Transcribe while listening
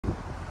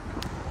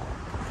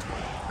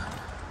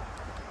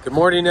Good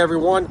morning,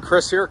 everyone.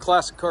 Chris here,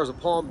 Classic Cars of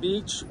Palm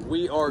Beach.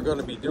 We are going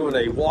to be doing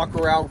a walk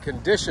around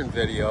condition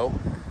video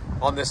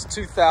on this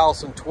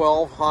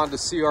 2012 Honda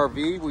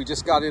CRV. We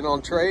just got in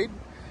on trade.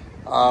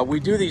 We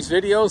do these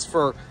videos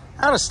for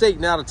out-of-state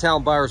and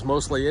out-of-town buyers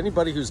mostly.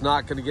 Anybody who's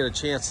not going to get a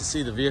chance to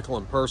see the vehicle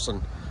in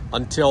person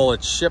until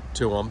it's shipped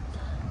to them.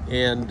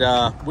 And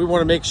we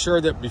want to make sure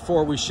that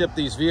before we ship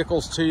these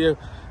vehicles to you,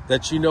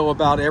 that you know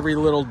about every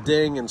little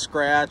ding and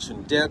scratch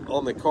and dent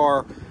on the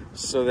car,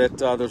 so that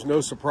there's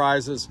no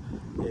surprises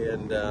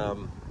and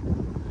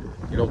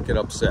you don't get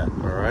upset.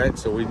 All right,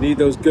 so we need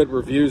those good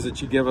reviews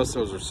that you give us.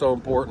 Those are so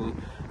important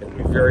and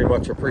we very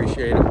much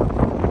appreciate it.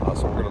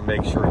 So we're going to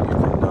make sure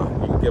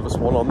you can give us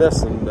one on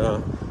this and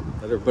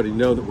let everybody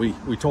know that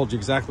we told you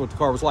exactly what the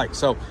car was like.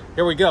 So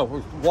here we go.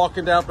 We're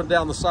walking up and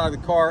down the side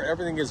of the car.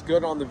 Everything is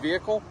good on the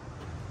vehicle.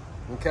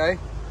 Okay,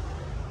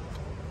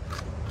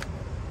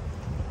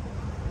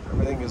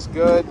 everything is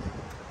good.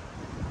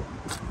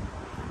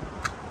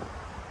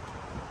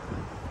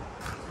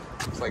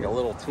 Looks like a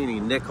little teeny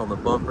nick on the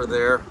bumper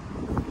there.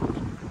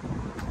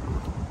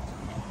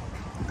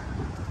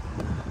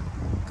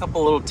 A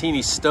couple little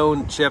teeny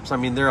stone chips. I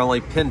mean, they're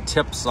only pin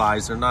tip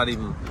size. They're not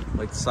even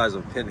like the size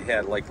of a pin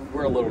head. Like,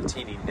 we're a little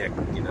teeny nick,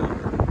 you know.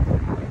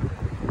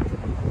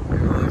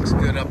 Looks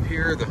good up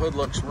here. The hood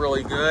looks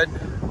really good.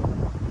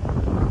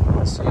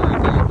 Let's see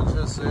any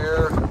damages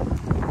there.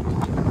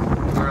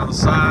 Around the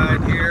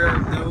side here,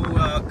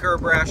 no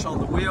curb rash on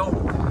the wheel.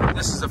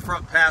 This is the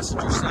front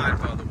passenger side,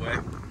 by the way.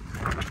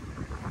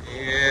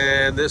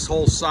 And this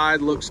whole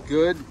side looks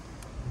good.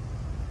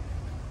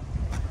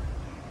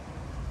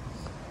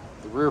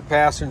 The rear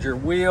passenger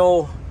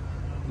wheel,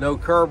 no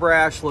curb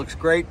rash, looks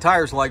great.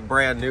 Tires like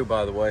brand new,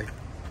 by the way.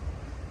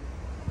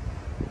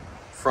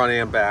 Front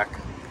and back.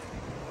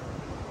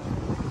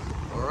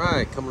 All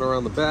right, coming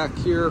around the back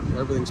here,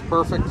 everything's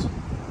perfect.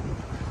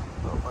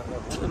 Oh, I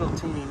have a little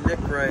teeny nick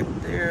right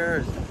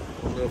there.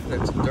 I don't know if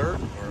that's dirt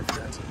or if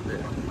that's a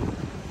bit.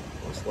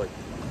 Looks like,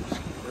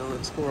 no,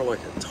 it's more like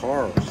a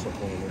tar or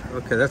something in there.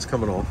 Okay, that's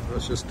coming off.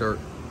 That's just dirt.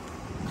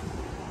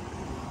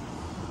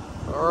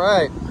 All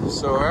right,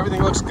 so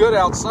everything looks good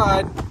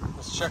outside.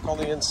 Let's check on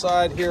the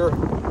inside here.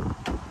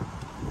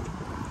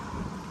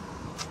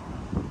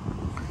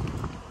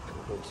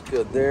 Looks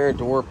good there.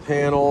 Door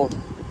panel.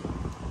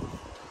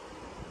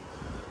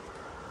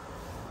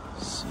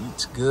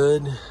 Seats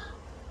good.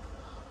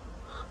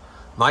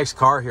 Nice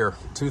car here,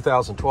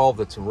 2012.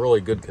 That's in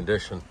really good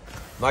condition.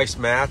 Nice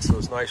mats,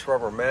 those nice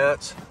rubber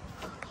mats.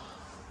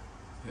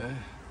 Okay,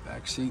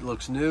 back seat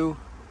looks new.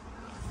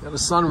 Got a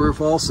sunroof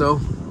also.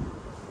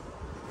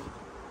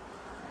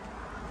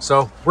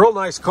 So, real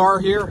nice car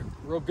here.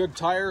 Real good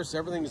tires.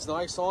 Everything is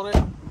nice on it.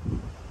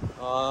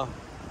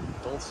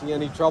 Don't see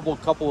any trouble. A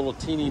couple little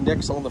teeny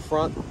nicks on the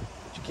front that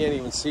you can't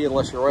even see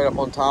unless you're right up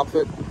on top of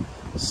it.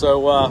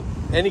 So,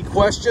 any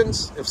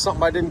questions? If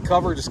something I didn't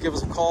cover, just give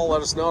us a call.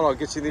 Let us know, and I'll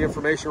get you the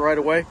information right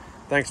away.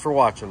 Thanks for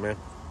watching, man.